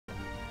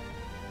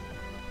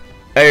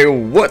Hey,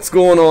 what's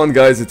going on,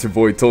 guys? It's your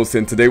boy Toast,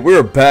 and today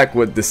we're back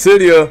with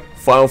Dissidia,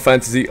 Final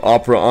Fantasy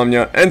Opera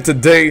Omnia, and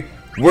today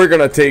we're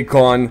gonna take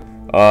on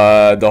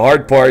the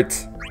hard part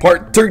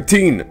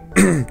 13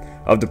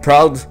 of the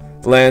Proud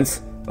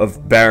Lands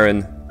of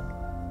Baron,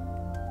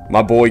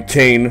 my boy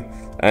Kain,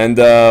 and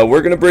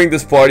we're gonna bring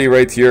this party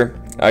right here.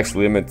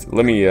 Actually,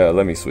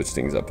 let me switch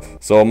things up.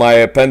 So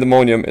my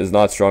Pandemonium is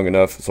not strong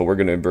enough, so we're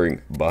gonna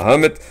bring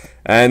Bahamut,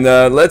 and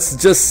let's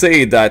just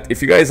say that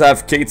if you guys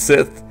have Cait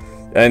Sith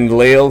and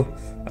Layle,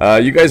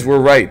 you guys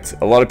were right.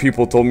 A lot of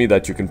people told me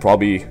that you can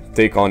probably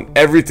take on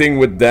everything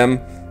with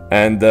them,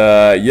 and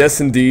yes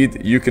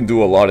indeed, you can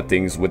do a lot of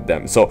things with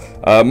them. So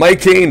my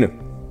Kain,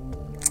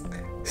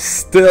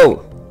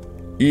 still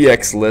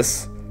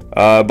EX-less,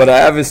 but I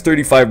have his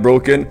 35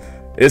 broken.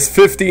 His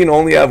 15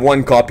 only have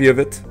one copy of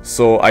it,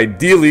 so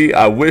ideally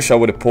I wish I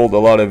would have pulled a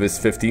lot of his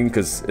 15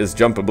 because his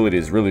jump ability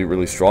is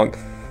really strong,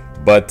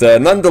 but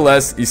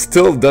nonetheless he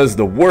still does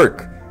the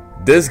work.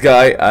 This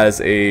guy as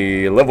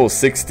a level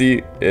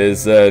 60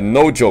 is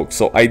no joke.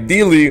 So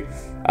ideally,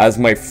 as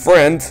my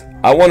friend,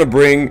 I want to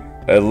bring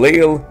a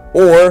Layle,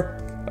 or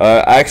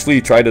I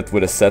actually tried it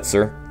with a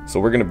Setzer.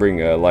 So we're gonna bring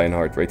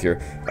Lionheart right here.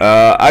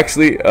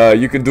 Actually,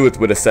 you can do it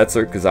with a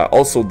Setzer because I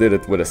also did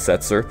it with a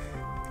Setzer,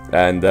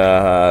 and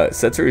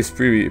Setzer is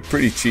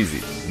pretty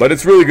cheesy, but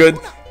it's really good.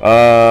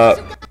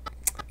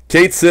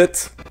 Cait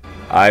Sith,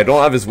 I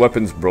don't have his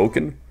weapons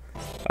broken.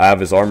 I have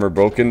his armor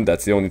broken.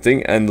 That's the only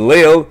thing. And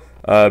Layle,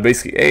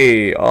 basically,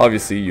 hey,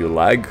 obviously you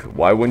lag.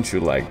 Why wouldn't you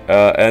lag?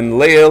 And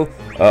Layle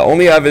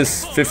only have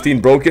his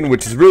 15 broken,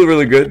 which is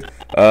really good.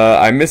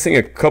 I'm missing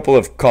a couple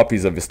of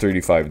copies of his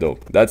 35 though.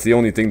 That's the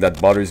only thing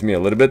that bothers me a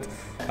little bit.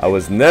 I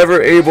was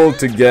never able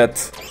to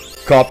get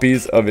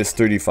copies of his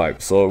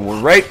 35. So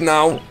right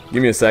now,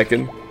 give me a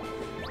second.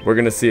 We're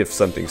gonna see if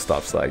something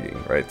stops lagging,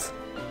 right?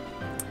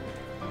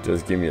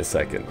 Just give me a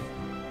second.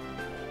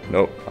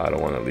 Nope, I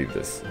don't want to leave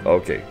this.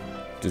 Okay,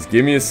 just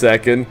give me a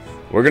second.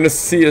 We're gonna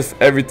see if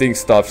everything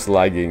stops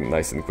lagging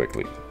nice and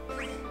quickly.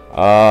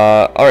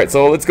 Alright,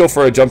 so let's go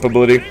for a jump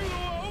ability.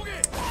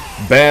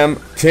 Bam!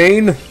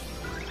 Kain,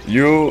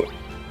 you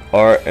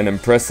are an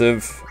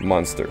impressive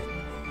monster.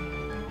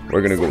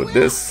 We're gonna go with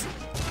this.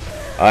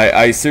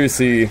 I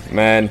seriously,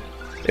 man,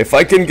 if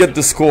I can get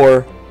the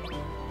score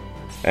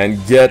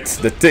and get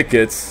the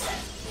tickets,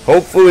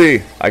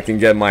 hopefully I can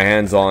get my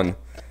hands on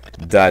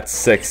that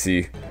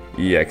sexy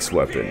EX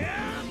weapon.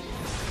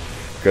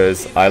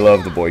 Because I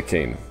love the boy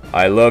Kain.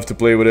 I love to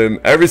play with him.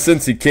 Ever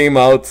since he came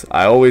out,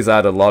 I always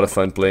had a lot of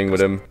fun playing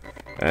with him.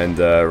 And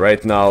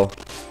right now,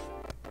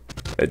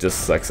 it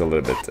just sucks a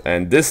little bit.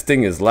 And this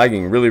thing is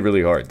lagging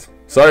really hard.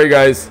 Sorry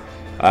guys,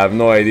 I have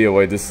no idea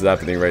why this is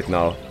happening right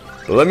now.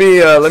 But let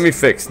me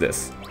fix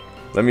this.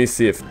 Let me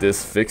see if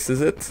this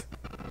fixes it.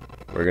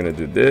 We're gonna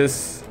do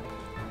this.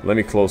 Let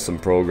me close some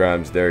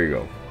programs. There you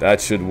go. That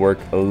should work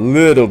a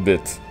little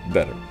bit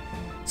better.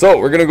 So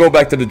we're gonna go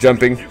back to the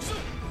jumping.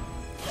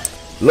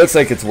 Looks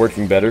like it's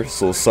working better,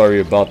 so sorry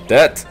about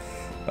that.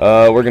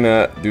 We're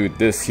gonna do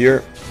this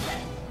here.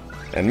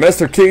 And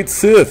Master Cait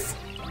Sith,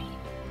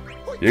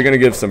 you're gonna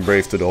give some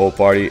brave to the whole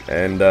party,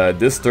 and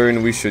this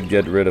turn we should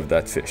get rid of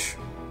that fish.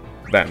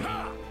 Bam.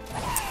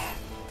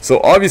 So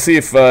obviously,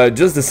 if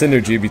just the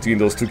synergy between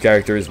those two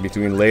characters,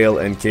 between Layle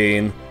and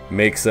Kain,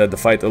 makes the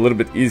fight a little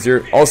bit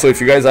easier. Also, if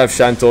you guys have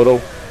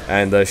Shantoto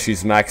and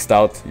she's maxed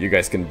out, you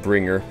guys can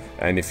bring her.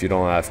 And if you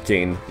don't have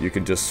Kain, you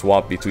can just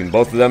swap between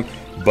both of them.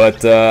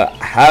 But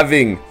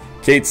having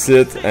Cait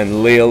Sith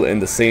and Layle in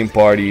the same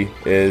party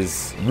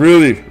is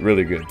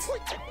really good.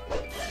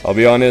 I'll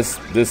be honest,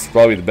 this is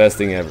probably the best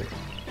thing ever.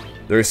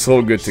 They're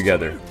so good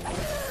together.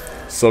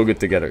 So good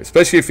together.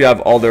 Especially if you have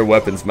all their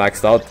weapons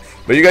maxed out.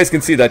 But you guys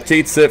can see that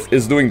Cait Sith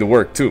is doing the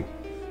work too.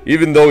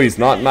 Even though he's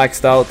not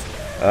maxed out,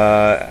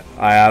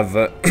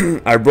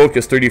 I broke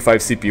his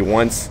 35 CP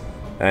once,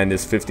 and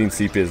his 15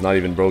 CP is not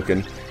even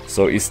broken.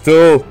 So he's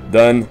still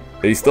done.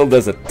 He still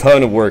does a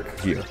ton of work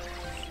here.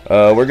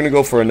 We're gonna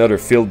go for another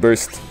field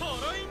burst.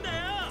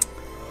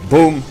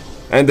 Boom.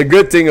 And the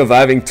good thing of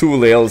having two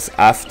Layles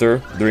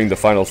after, during the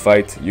final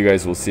fight, you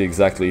guys will see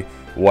exactly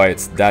why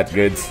it's that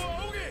good.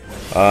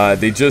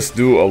 They just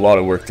do a lot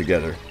of work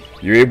together.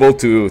 You're able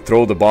to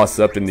throw the boss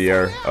up in the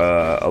air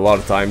a lot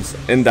of times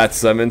in that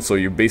summon, so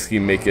you basically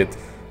make it,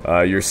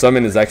 your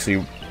summon is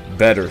actually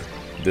better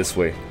this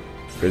way,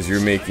 because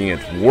you're making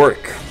it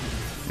work.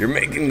 You're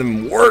making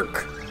them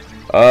work.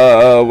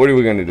 What are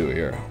we gonna do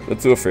here?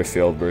 Let's do a free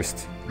field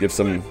burst. Give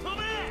some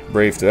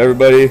brave to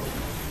everybody.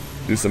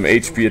 Do some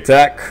HP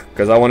attack,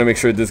 because I want to make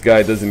sure this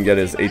guy doesn't get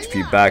his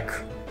HP back.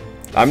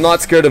 I'm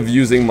not scared of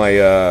using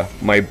my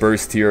my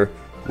burst here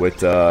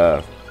with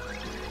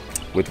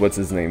what's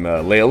his name,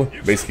 Layle,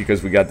 basically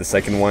because we got the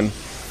second one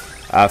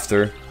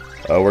after.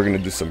 We're gonna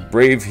do some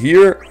brave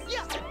here.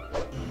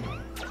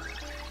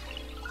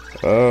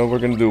 We're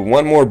gonna do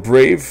one more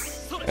brave,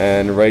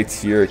 and right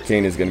here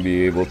Kain is gonna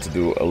be able to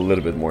do a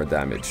little bit more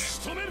damage.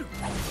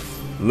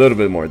 A little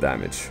bit more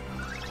damage.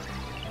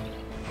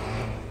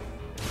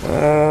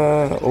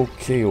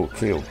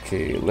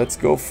 Okay. Let's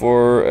go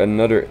for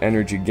another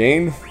energy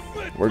gain.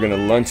 We're gonna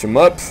launch him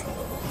up.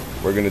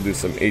 We're gonna do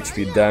some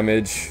HP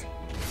damage.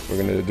 We're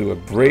gonna do a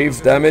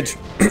brave damage.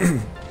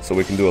 So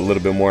we can do a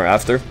little bit more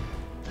after.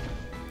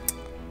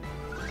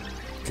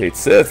 Cait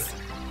Sith.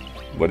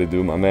 What to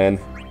do, my man?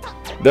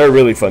 They're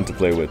really fun to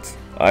play with.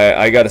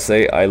 I gotta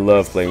say, I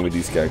love playing with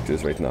these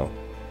characters right now.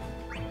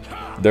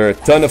 They're a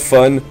ton of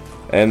fun,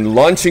 and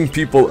launching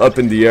people up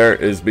in the air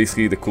is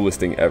basically the coolest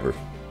thing ever.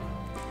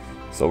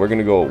 So we're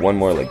gonna go one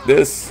more like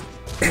this.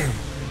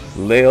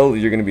 Layle,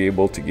 you're gonna be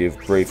able to give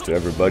brave to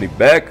everybody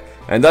back,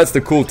 and that's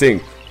the cool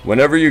thing.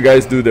 Whenever you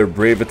guys do their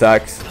brave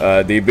attacks,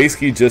 they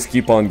basically just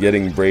keep on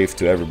getting brave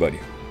to everybody,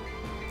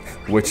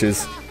 which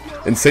is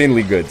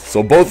insanely good.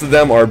 So both of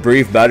them are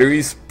brave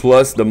batteries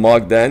plus the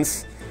mock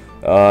dance.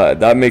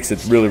 That makes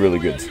it really, really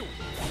good.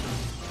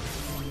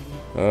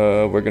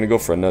 We're gonna go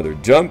for another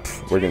jump.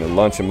 We're gonna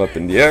launch him up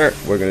in the air.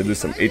 We're gonna do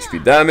some HP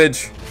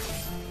damage.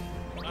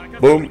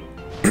 Boom.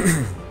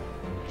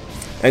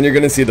 And you're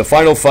gonna see the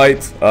final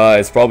fight.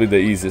 It's probably the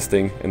easiest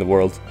thing in the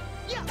world.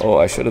 Oh,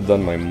 I should have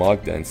done my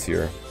mock dance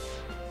here.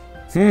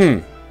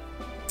 That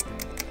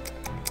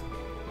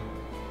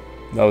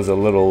was a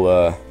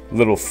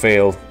little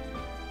fail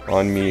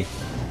on me,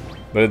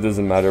 but it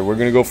doesn't matter. We're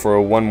gonna go for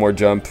one more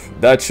jump.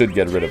 That should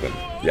get rid of him.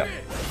 Yeah,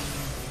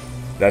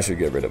 that should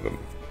get rid of him.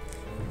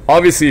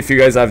 Obviously, if you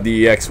guys have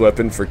the EX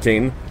weapon for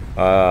Kain,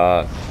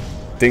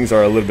 things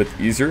are a little bit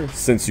easier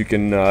since you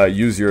can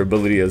use your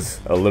ability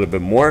a little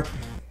bit more.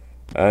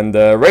 And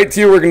right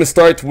here, we're gonna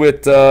start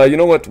with you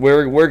know what?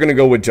 We're gonna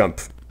go with jump.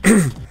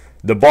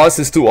 The boss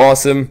is too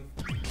awesome.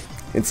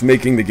 It's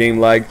making the game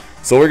lag,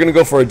 so we're gonna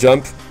go for a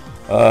jump.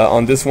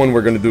 On this one,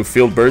 we're gonna do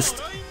field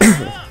burst.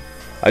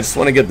 I just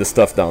want to get the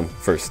stuff down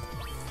first.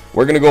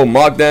 We're gonna go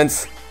mock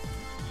dance.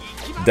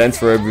 Dance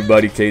for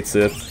everybody, Cait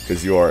Sith,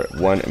 because you are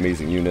one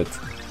amazing unit.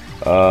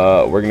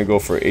 We're gonna go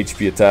for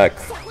HP attack.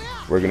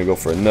 We're gonna go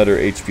for another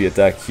HP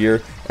attack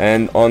here.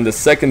 And on the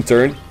second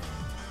turn,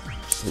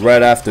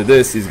 right after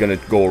this, he's gonna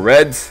go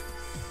red.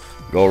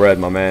 Go red,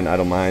 my man. I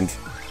don't mind.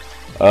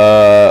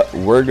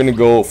 We're gonna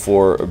go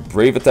for a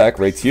brave attack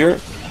right here.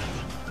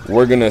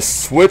 We're gonna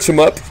switch him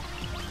up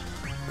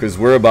because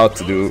we're about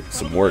to do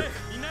some work.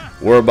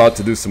 We're about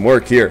to do some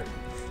work here.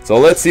 So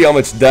let's see how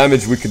much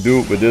damage we can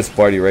do with this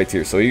party right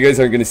here. So you guys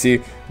are gonna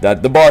see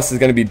that the boss is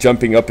gonna be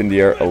jumping up in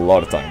the air a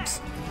lot of times.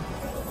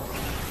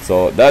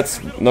 So that's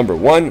number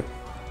one.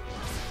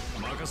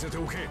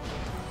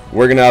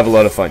 We're gonna have a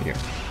lot of fun here.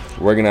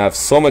 We're gonna have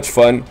so much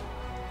fun.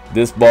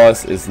 This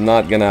boss is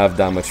not gonna have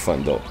that much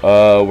fun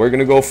though. We're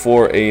gonna go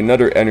for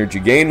another energy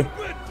gain.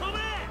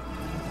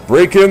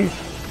 Break him.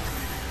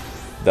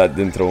 That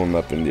didn't throw him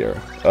up in the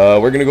air.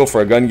 We're gonna go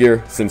for a gun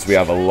gear since we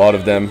have a lot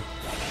of them.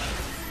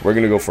 We're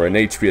gonna go for an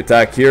HP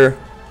attack here.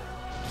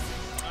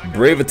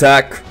 Brave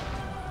attack.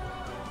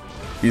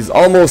 He's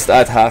almost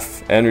at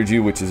half energy,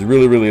 which is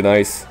really, really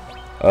nice.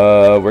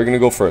 We're gonna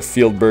go for a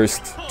field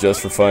burst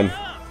just for fun.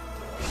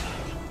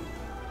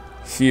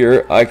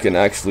 Here I can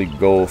actually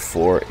go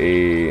for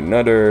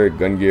another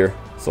gun gear.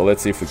 So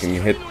let's see if we can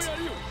hit.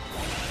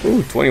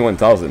 Ooh,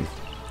 21,000.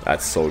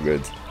 That's so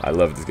good. I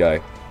love this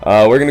guy.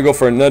 We're gonna go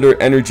for another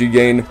energy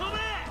gain.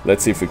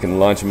 Let's see if we can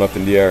launch him up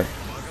in the air.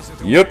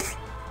 Yep.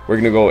 We're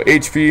gonna go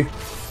HP.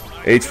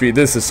 HP.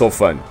 This is so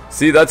fun.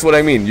 See, that's what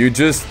I mean. You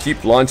just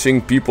keep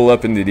launching people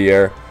up into the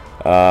air.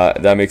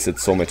 That makes it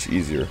so much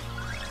easier.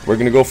 We're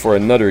gonna go for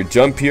another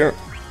jump here.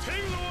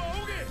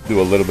 Do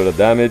a little bit of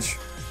damage.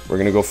 We're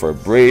gonna go for a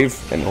brave,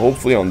 and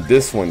hopefully on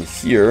this one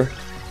here,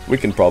 we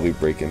can probably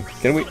break him.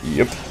 Can we?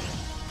 Yep.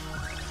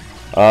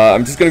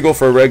 I'm just gonna go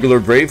for a regular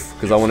brave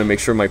because I want to make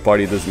sure my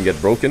party doesn't get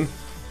broken.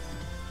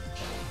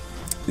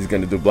 He's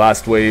gonna do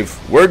blast wave.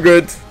 We're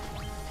good.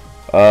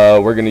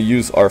 We're gonna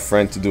use our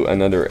friend to do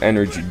another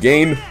energy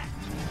gain.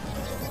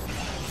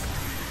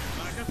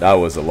 That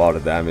was a lot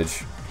of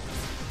damage.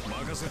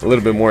 A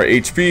little bit more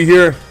HP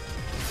here.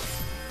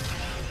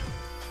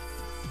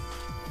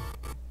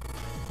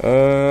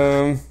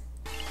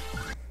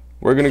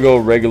 We're gonna go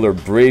regular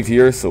brave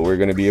here, so we're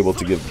gonna be able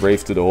to give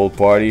brave to the whole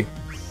party.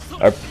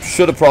 I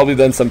should have probably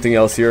done something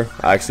else here.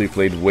 I actually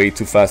played way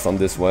too fast on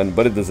this one,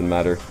 but it doesn't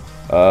matter.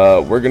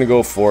 We're gonna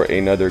go for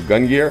another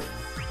gun gear.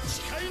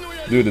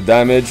 Do the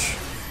damage.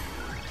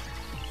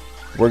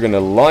 We're gonna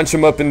launch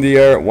him up in the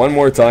air one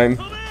more time.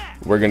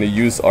 We're gonna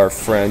use our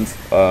friend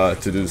to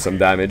do some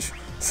damage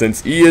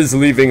since he is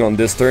leaving on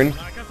this turn.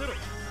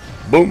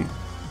 Boom.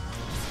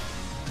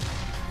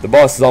 The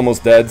boss is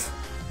almost dead.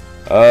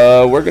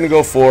 We're gonna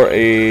go for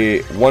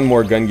one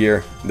more gun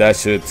gear. That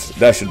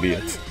should be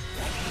it.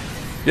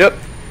 Yep,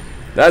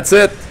 that's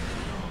it.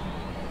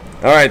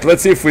 All right,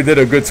 let's see if we did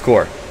a good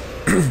score.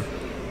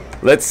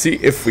 Let's see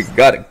if we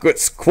got a good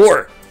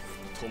score.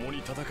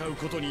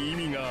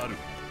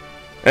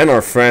 And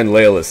our friend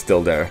Layle is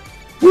still there.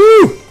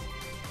 Woo!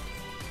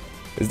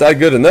 Is that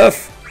good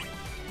enough?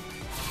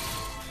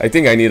 I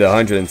think I need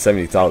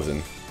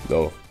 170,000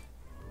 though.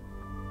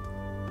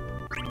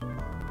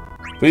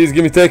 Please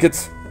give me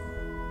tickets.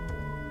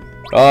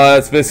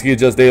 It's basically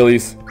just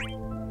dailies.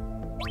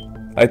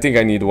 I think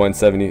I need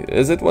 170.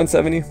 Is it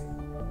 170?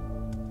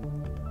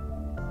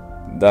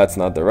 That's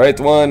not the right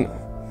one.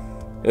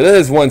 It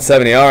is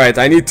 170. Alright,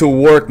 I need to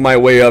work my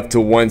way up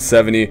to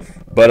 170.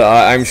 But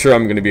I'm sure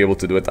I'm going to be able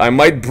to do it. I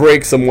might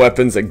break some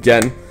weapons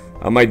again.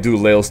 I might do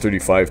Layle's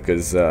 35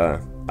 because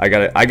I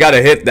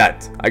gotta hit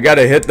that. I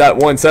gotta hit that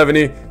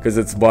 170 because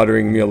it's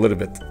bothering me a little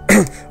bit.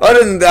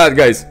 Other than that,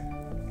 guys,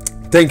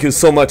 thank you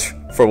so much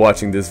for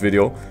watching this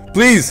video.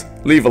 Please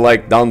leave a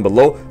like down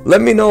below.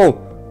 Let me know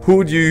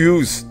who do you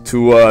use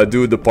to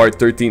do the part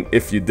 13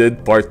 if you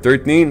did part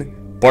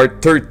 13.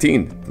 Part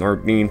 13.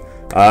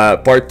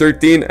 Part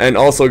 13. And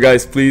also,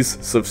 guys, please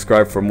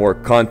subscribe for more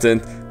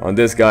content on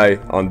this guy.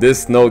 On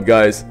this note,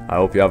 guys, I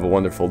hope you have a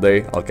wonderful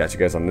day. I'll catch you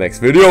guys on the next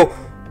video.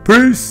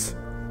 Peace.